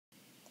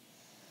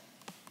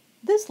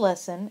This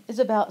lesson is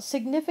about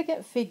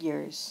significant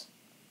figures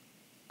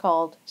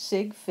called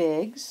Sig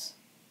Figs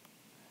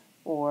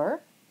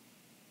or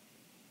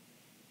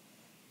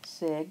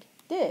Sig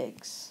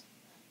Digs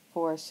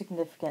for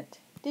significant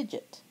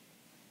digit.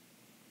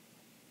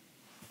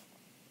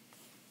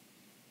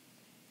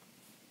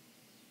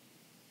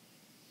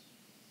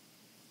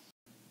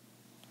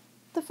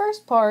 The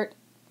first part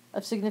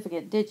of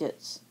significant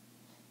digits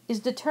is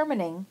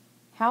determining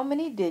how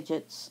many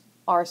digits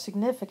are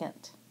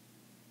significant.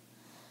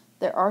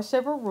 There are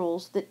several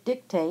rules that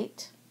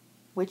dictate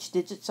which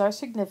digits are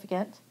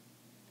significant,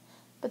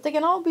 but they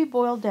can all be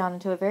boiled down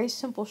into a very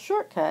simple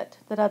shortcut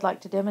that I'd like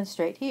to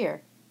demonstrate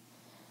here.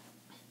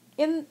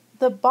 In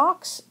the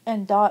box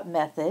and dot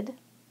method,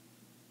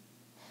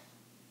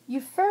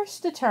 you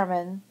first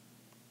determine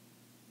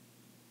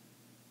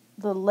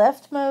the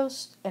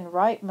leftmost and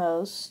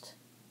rightmost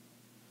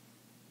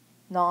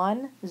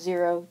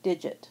non-zero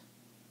digit,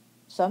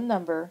 some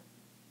number,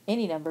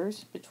 any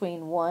numbers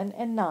between 1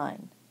 and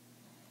 9.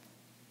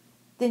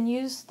 Then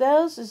use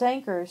those as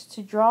anchors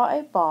to draw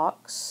a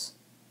box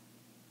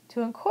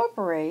to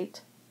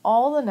incorporate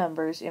all the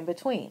numbers in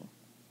between,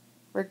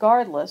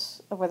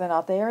 regardless of whether or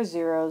not they are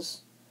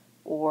zeros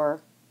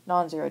or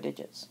non-zero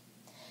digits.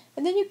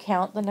 And then you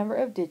count the number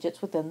of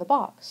digits within the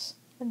box,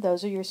 and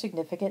those are your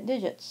significant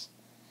digits.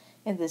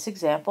 In this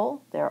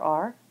example, there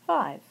are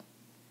 5.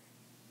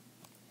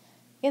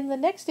 In the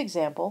next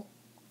example,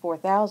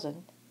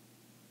 4,000,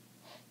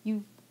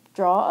 you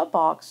draw a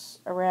box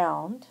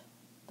around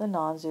the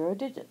non-zero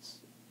digits.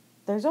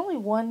 There's only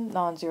one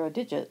non-zero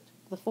digit,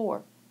 the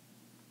 4.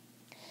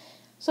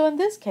 So in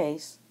this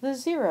case, the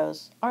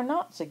zeros are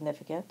not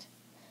significant,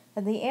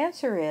 and the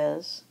answer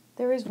is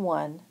there is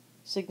one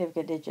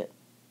significant digit.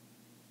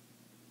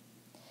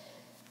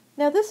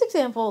 Now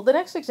the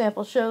next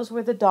example shows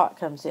where the dot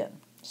comes in.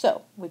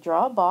 So we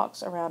draw a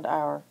box around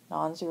our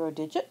non-zero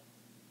digit,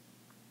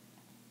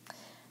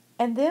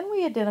 and then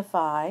we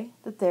identify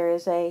that there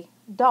is a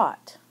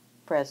dot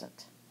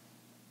present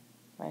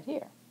right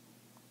here.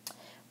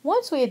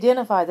 Once we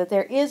identify that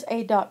there is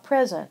a dot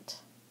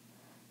present,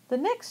 the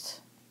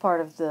next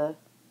part of the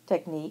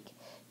technique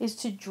is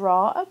to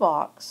draw a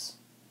box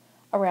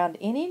around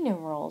any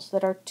numerals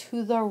that are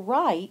to the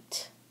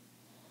right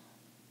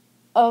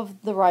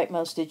of the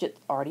rightmost digit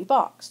already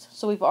boxed.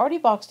 So we've already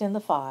boxed in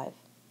the 5.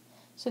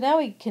 So now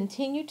we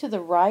continue to the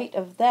right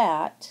of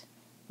that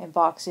and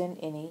box in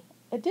any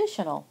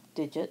additional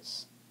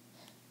digits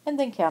and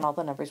then count all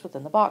the numbers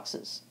within the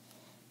boxes.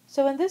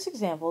 So in this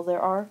example there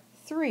are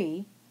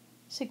 3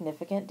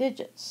 significant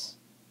digits.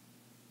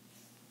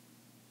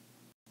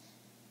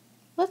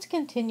 Let's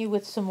continue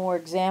with some more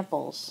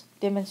examples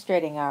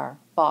demonstrating our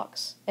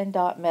box and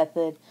dot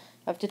method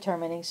of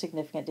determining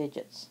significant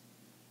digits.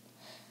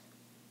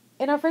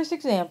 In our first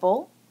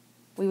example,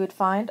 we would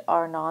find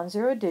our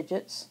non-zero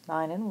digits,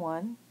 9 and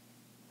 1,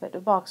 put a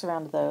box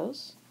around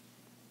those,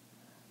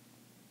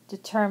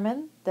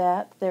 determine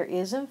that there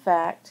is in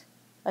fact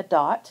a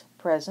dot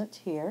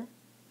present here,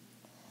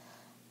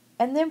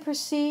 and then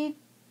proceed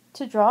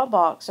to draw a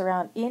box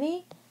around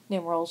any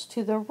numerals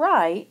to the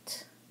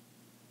right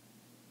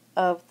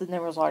of the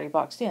numerals already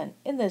boxed in.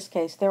 In this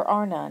case, there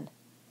are none.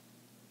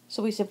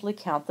 So we simply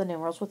count the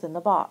numerals within the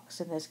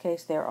box. In this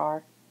case, there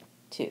are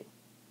 2.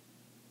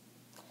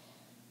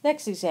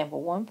 Next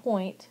example,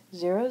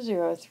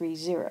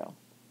 1.0030.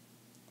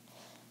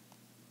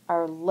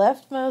 Our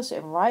leftmost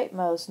and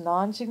rightmost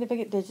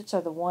non-significant digits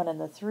are the 1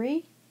 and the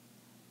 3,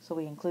 so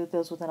we include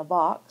those within a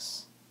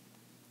box.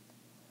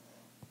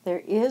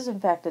 There is,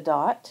 in fact, a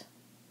dot.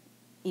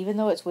 Even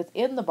though it's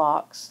within the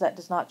box, that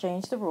does not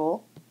change the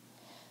rule.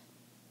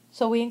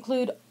 So we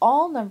include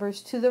all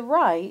numbers to the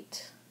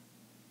right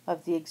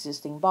of the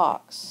existing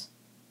box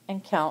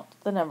and count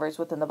the numbers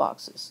within the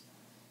boxes.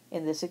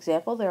 In this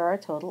example, there are a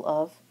total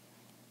of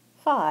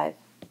 5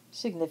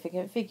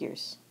 significant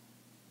figures.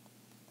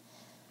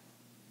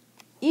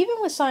 Even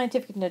with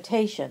scientific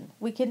notation,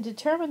 we can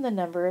determine the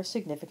number of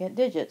significant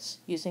digits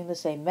using the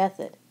same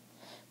method,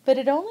 but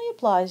it only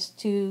applies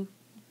to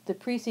the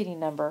preceding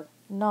number,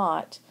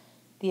 not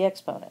the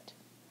exponent.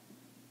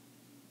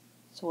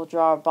 So we'll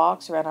draw a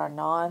box around our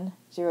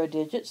non-zero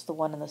digits, the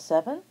 1 and the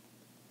 7.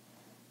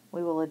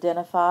 We will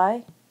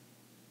identify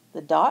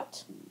the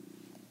dot,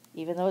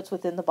 even though it's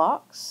within the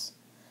box.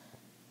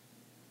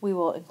 We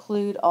will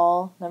include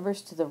all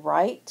numbers to the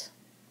right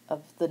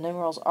of the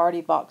numerals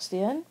already boxed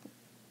in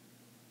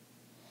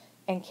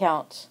and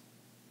count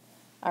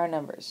our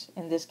numbers.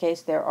 In this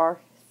case, there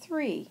are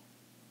 3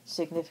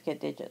 significant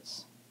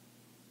digits.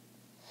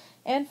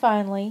 And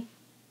finally,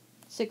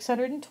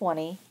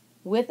 620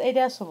 with a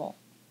decimal.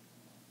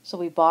 So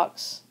we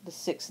box the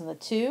 6 and the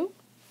 2.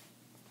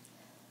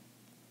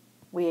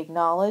 We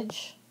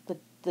acknowledge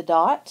the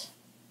dot.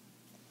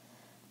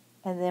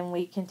 And then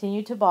we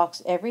continue to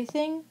box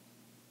everything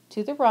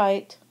to the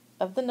right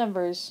of the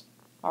numbers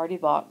already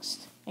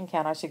boxed and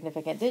count our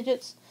significant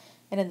digits.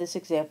 And in this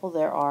example,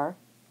 there are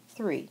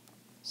 3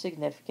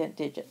 significant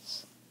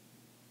digits.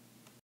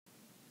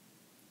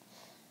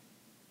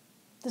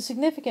 The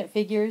significant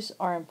figures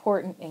are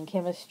important in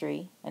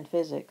chemistry and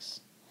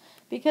physics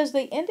because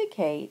they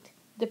indicate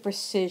the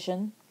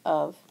precision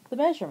of the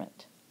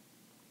measurement.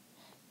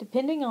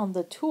 Depending on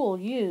the tool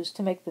used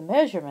to make the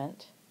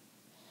measurement,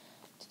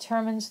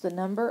 determines the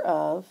number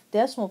of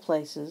decimal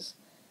places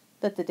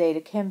that the data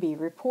can be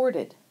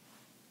reported.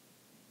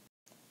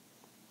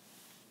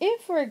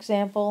 If, for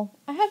example,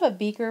 I have a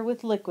beaker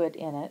with liquid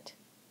in it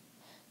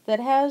that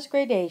has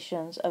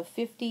gradations of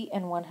 50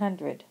 and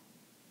 100,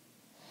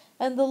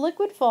 and the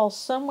liquid falls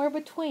somewhere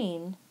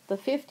between the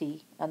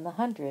 50 and the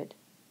 100,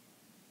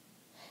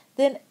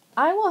 then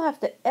I will have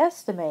to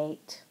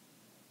estimate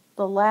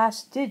the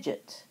last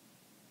digit.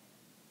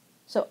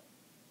 So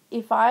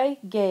if I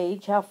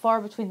gauge how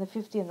far between the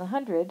 50 and the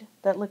 100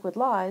 that liquid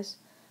lies,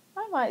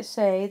 I might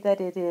say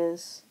that it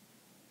is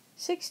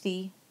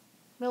 60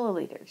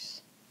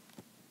 milliliters.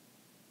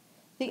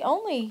 The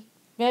only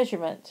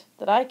measurement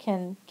that I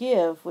can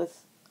give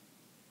with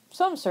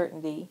some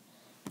certainty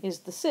is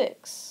the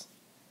 6.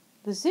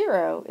 The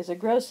 0 is a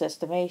gross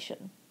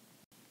estimation.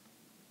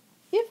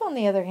 If, on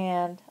the other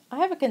hand, I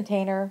have a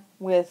container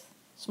with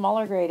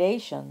smaller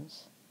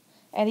gradations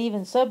and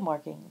even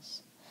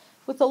submarkings,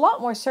 with a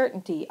lot more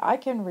certainty I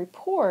can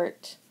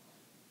report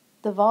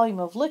the volume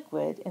of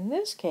liquid, in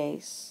this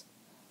case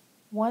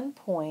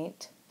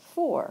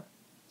 1.4,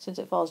 since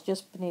it falls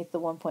just beneath the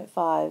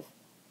 1.5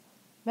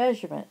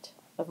 measurement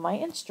of my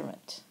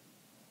instrument.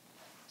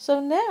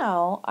 So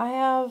now I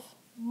have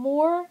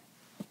more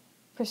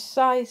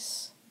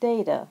precise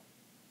data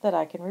that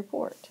I can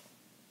report.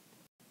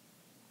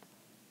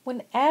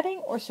 When adding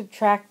or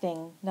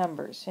subtracting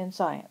numbers in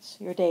science,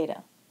 your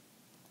data,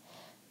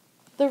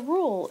 the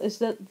rule is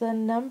that the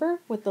number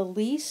with the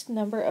least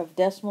number of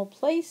decimal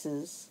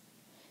places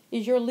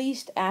is your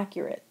least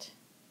accurate.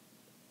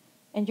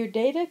 And your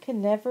data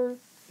can never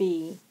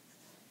be,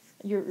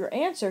 your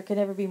answer can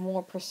never be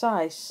more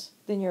precise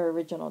than your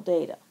original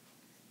data.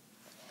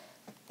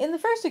 In the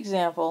first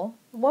example,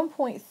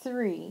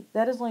 1.3,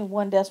 that is only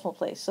one decimal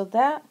place. So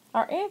that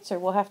our answer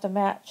will have to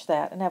match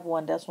that and have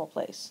one decimal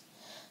place.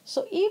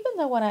 So even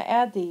though when I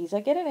add these, I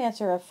get an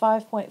answer of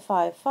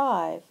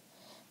 5.55,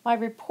 my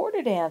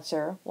reported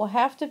answer will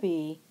have to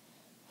be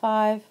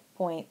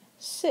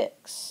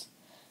 5.6.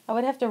 I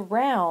would have to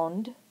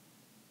round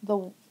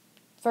the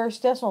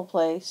first decimal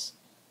place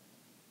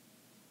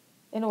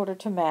in order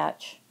to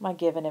match my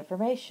given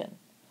information.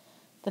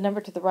 The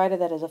number to the right of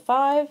that is a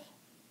 5,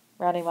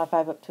 rounding my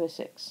 5 up to a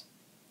 6.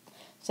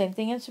 Same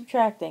thing in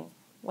subtracting.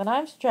 When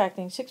I'm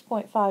subtracting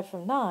 6.5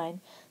 from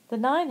 9, the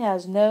 9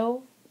 has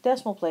no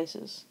decimal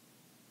places.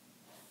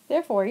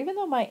 Therefore, even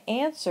though my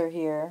answer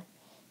here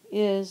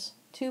is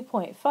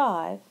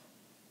 2.5,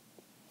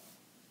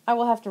 I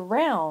will have to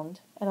round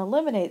and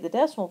eliminate the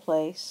decimal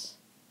place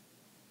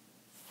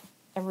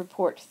and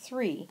report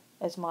 3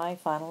 as my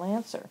final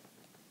answer.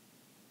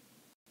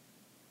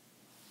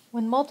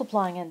 When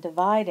multiplying and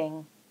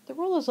dividing, the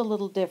rule is a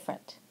little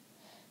different.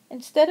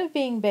 Instead of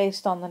being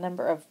based on the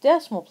number of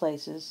decimal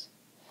places,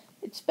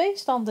 it's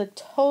based on the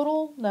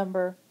total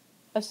number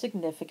of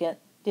significant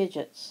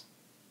digits.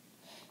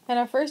 In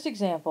our first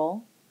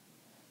example,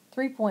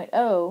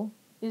 3.0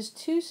 is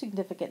 2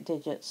 significant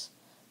digits,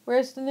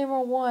 whereas the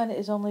numeral 1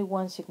 is only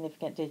 1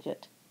 significant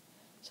digit.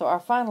 So our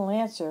final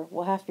answer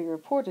will have to be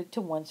reported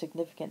to 1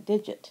 significant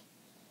digit.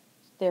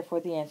 Therefore,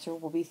 the answer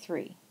will be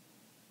 3.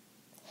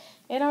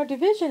 In our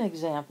division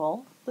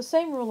example, the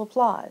same rule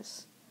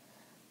applies.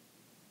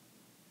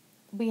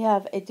 We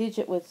have a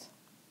digit with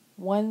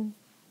 1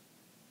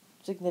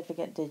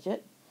 significant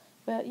digit,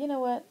 but you know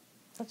what?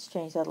 Let's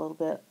change that a little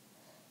bit.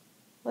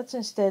 Let's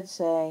instead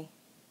say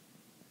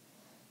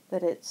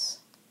that it's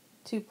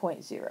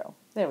 2.0.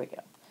 There we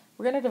go.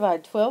 We're going to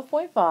divide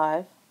 12.5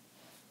 by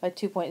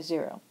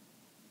 2.0.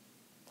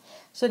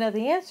 So now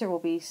the answer will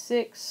be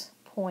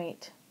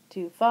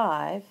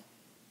 6.25.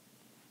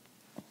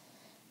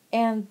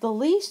 And the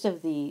least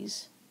of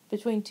these,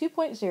 between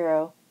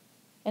 2.0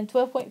 and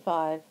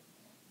 12.5,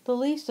 the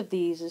least of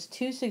these is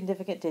 2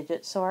 significant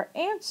digits, so our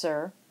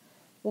answer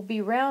will be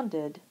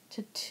rounded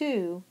to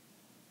 2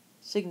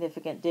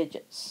 significant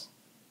digits.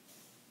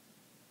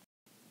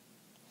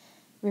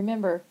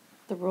 Remember,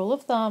 the rule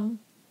of thumb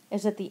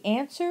is that the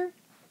answer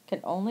can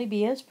only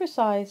be as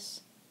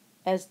precise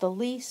as the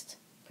least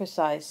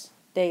precise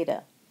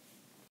data.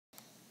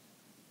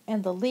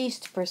 And the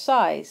least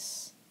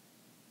precise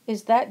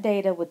is that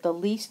data with the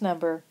least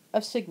number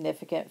of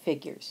significant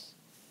figures.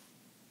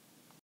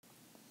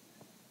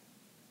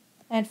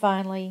 And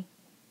finally,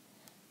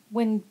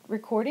 when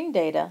recording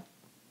data,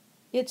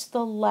 it's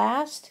the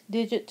last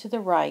digit to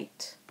the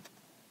right,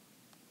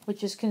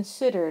 which is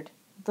considered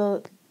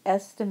the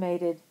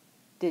estimated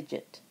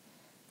digit.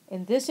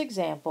 In this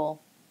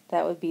example,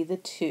 that would be the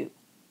 2.